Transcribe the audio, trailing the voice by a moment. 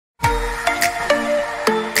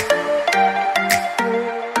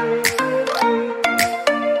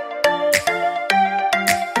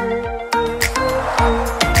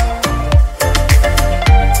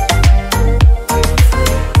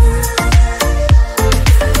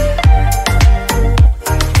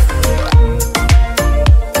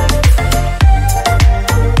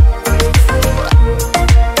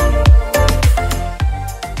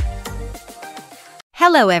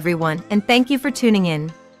Hello everyone, and thank you for tuning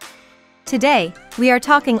in. Today, we are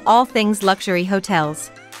talking all things luxury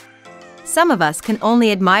hotels. Some of us can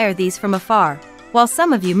only admire these from afar, while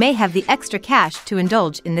some of you may have the extra cash to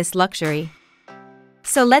indulge in this luxury.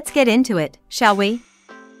 So let's get into it, shall we?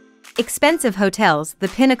 Expensive hotels, the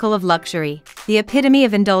pinnacle of luxury, the epitome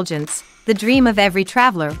of indulgence, the dream of every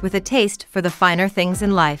traveler with a taste for the finer things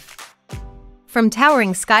in life. From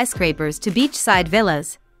towering skyscrapers to beachside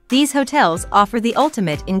villas, these hotels offer the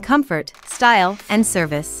ultimate in comfort, style, and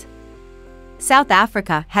service. South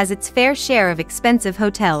Africa has its fair share of expensive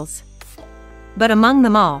hotels. But among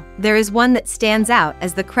them all, there is one that stands out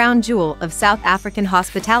as the crown jewel of South African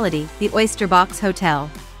hospitality, the Oyster Box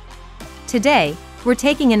Hotel. Today, we're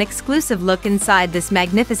taking an exclusive look inside this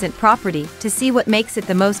magnificent property to see what makes it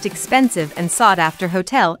the most expensive and sought-after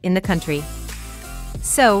hotel in the country.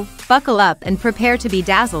 So, buckle up and prepare to be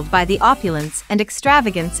dazzled by the opulence and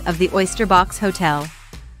extravagance of the Oyster Box Hotel.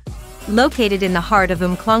 Located in the heart of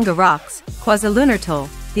Umhlanga Rocks, KwaZulu-Natal,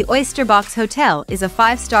 the Oyster Box Hotel is a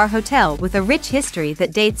five-star hotel with a rich history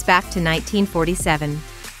that dates back to 1947.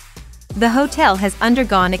 The hotel has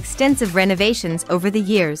undergone extensive renovations over the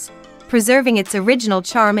years, preserving its original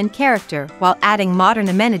charm and character while adding modern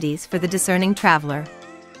amenities for the discerning traveler.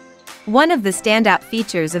 One of the standout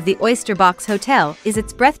features of the Oyster Box Hotel is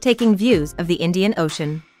its breathtaking views of the Indian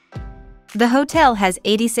Ocean. The hotel has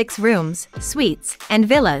 86 rooms, suites, and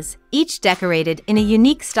villas, each decorated in a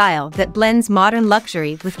unique style that blends modern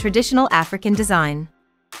luxury with traditional African design.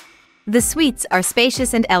 The suites are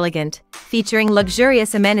spacious and elegant, featuring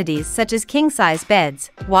luxurious amenities such as king-size beds,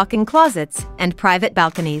 walk-in closets, and private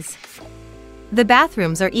balconies. The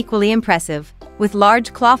bathrooms are equally impressive, with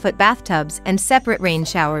large clawfoot bathtubs and separate rain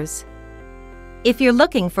showers. If you're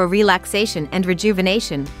looking for relaxation and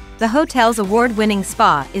rejuvenation, the hotel's award-winning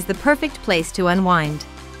spa is the perfect place to unwind.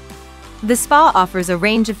 The spa offers a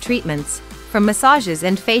range of treatments, from massages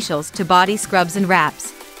and facials to body scrubs and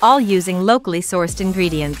wraps, all using locally sourced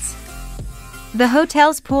ingredients. The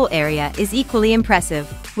hotel's pool area is equally impressive,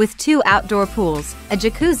 with 2 outdoor pools, a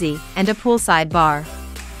jacuzzi, and a poolside bar.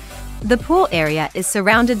 The pool area is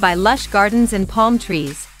surrounded by lush gardens and palm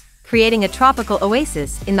trees, creating a tropical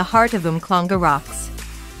oasis in the heart of Umhlanga Rocks.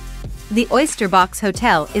 The Oyster Box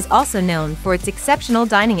Hotel is also known for its exceptional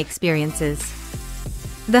dining experiences.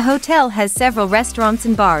 The hotel has several restaurants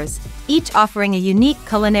and bars, each offering a unique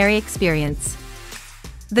culinary experience.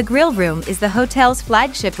 The Grill Room is the hotel's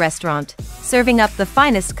flagship restaurant, serving up the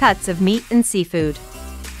finest cuts of meat and seafood.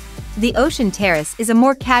 The Ocean Terrace is a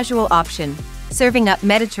more casual option, serving up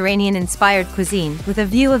Mediterranean-inspired cuisine with a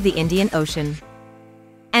view of the Indian Ocean.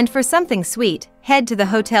 And for something sweet, head to the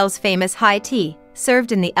hotel's famous high tea,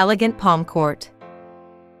 served in the elegant palm court.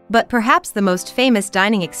 But perhaps the most famous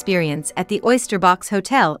dining experience at the Oyster Box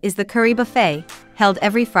Hotel is the curry buffet, held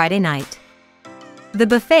every Friday night. The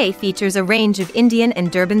buffet features a range of Indian and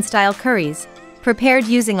Durban-style curries, prepared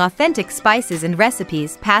using authentic spices and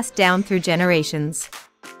recipes passed down through generations.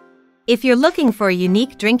 If you're looking for a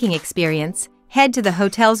unique drinking experience, head to the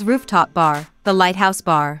hotel's rooftop bar, the Lighthouse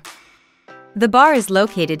Bar. The bar is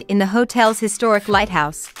located in the hotel's historic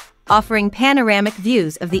lighthouse, offering panoramic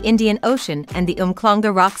views of the Indian Ocean and the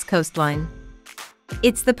Umhlanga Rocks coastline.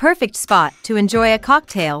 It's the perfect spot to enjoy a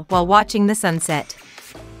cocktail while watching the sunset.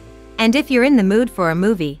 And if you're in the mood for a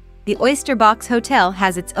movie, the Oyster Box Hotel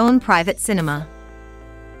has its own private cinema.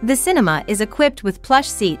 The cinema is equipped with plush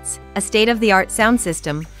seats, a state-of-the-art sound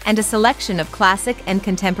system, and a selection of classic and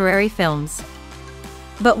contemporary films.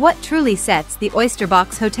 But what truly sets the Oyster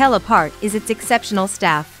Box Hotel apart is its exceptional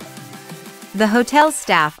staff. The hotel's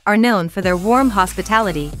staff are known for their warm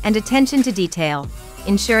hospitality and attention to detail,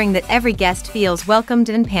 ensuring that every guest feels welcomed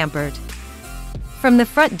and pampered. From the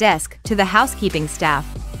front desk to the housekeeping staff,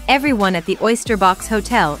 everyone at the Oyster Box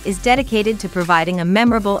Hotel is dedicated to providing a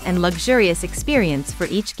memorable and luxurious experience for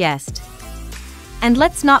each guest. And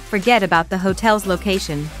let's not forget about the hotel's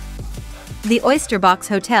location. The Oyster Box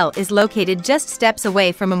Hotel is located just steps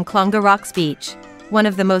away from Umhlanga Rocks Beach, one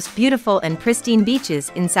of the most beautiful and pristine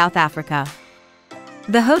beaches in South Africa.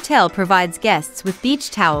 The hotel provides guests with beach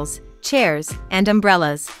towels, chairs, and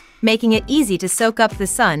umbrellas, making it easy to soak up the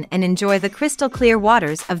sun and enjoy the crystal-clear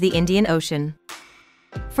waters of the Indian Ocean.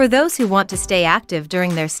 For those who want to stay active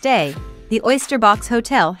during their stay, the Oyster Box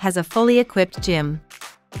Hotel has a fully equipped gym.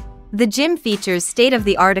 The gym features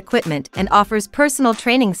state-of-the-art equipment and offers personal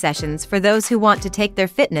training sessions for those who want to take their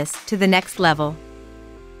fitness to the next level.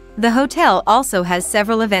 The hotel also has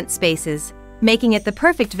several event spaces, making it the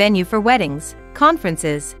perfect venue for weddings,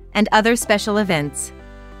 conferences, and other special events.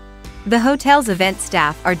 The hotel's event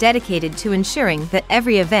staff are dedicated to ensuring that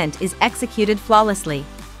every event is executed flawlessly,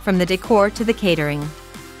 from the decor to the catering.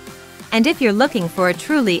 And if you're looking for a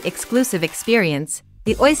truly exclusive experience,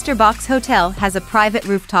 the Oyster Box Hotel has a private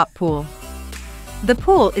rooftop pool. The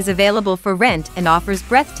pool is available for rent and offers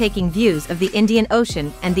breathtaking views of the Indian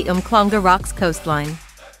Ocean and the Umhlanga Rocks coastline.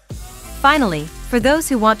 Finally, for those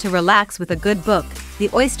who want to relax with a good book, the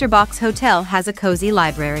Oyster Box Hotel has a cozy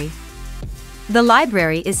library. The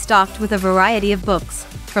library is stocked with a variety of books,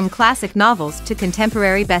 from classic novels to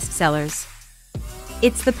contemporary bestsellers.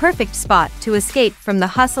 It's the perfect spot to escape from the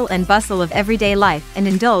hustle and bustle of everyday life and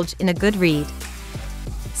indulge in a good read.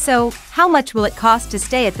 So, how much will it cost to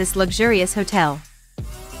stay at this luxurious hotel?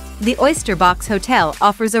 The Oyster Box Hotel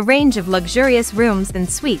offers a range of luxurious rooms and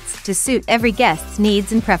suites to suit every guest's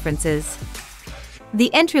needs and preferences.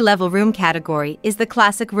 The entry-level room category is the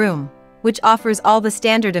classic room, which offers all the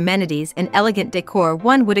standard amenities and elegant decor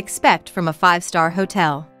one would expect from a five-star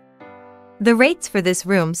hotel. The rates for this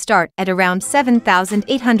room start at around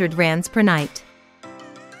 7,800 rands per night.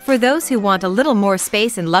 For those who want a little more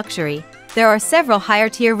space and luxury, there are several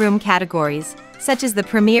higher-tier room categories, such as the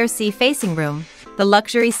Premier Sea-Facing Room, the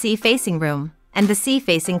Luxury Sea-Facing Room, and the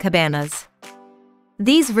Sea-Facing Cabanas.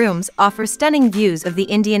 These rooms offer stunning views of the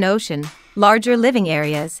Indian Ocean, larger living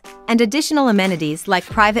areas, and additional amenities like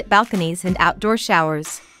private balconies and outdoor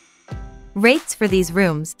showers. Rates for these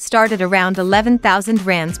rooms start at around 11,000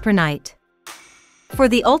 rands per night. For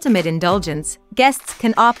the ultimate indulgence, guests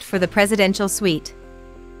can opt for the Presidential Suite.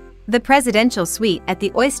 The Presidential Suite at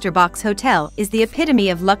the Oyster Box Hotel is the epitome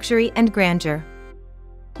of luxury and grandeur.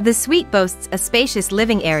 The suite boasts a spacious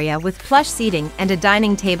living area with plush seating and a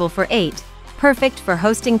dining table for 8, perfect for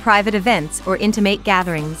hosting private events or intimate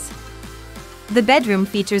gatherings. The bedroom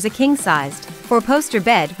features a king-sized, four-poster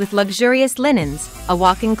bed with luxurious linens, a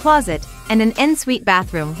walk-in closet, and an ensuite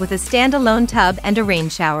bathroom with a standalone tub and a rain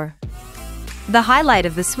shower. The highlight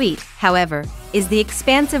of the suite, however, is the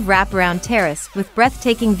expansive wraparound terrace with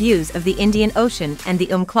breathtaking views of the Indian Ocean and the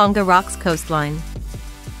Umhlanga Rocks coastline.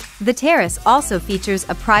 The terrace also features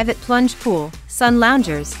a private plunge pool, sun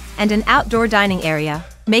loungers, and an outdoor dining area,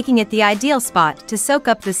 making it the ideal spot to soak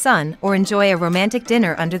up the sun or enjoy a romantic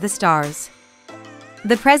dinner under the stars.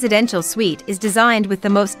 The Presidential Suite is designed with the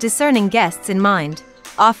most discerning guests in mind,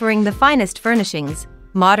 offering the finest furnishings,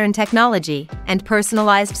 modern technology, and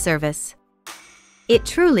personalized service. It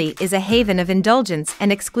truly is a haven of indulgence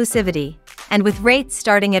and exclusivity, and with rates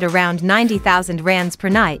starting at around 90,000 rands per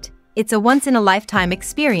night, it's a once-in-a-lifetime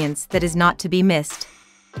experience that is not to be missed.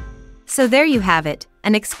 So there you have it,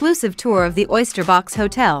 an exclusive tour of the Oyster Box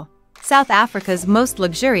Hotel, South Africa's most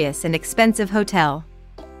luxurious and expensive hotel.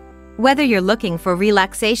 Whether you're looking for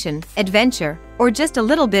relaxation, adventure, or just a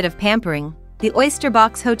little bit of pampering, the Oyster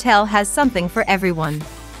Box Hotel has something for everyone.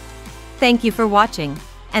 Thank you for watching,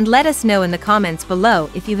 and let us know in the comments below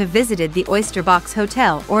if you have visited the Oyster Box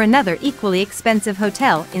Hotel or another equally expensive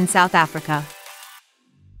hotel in South Africa.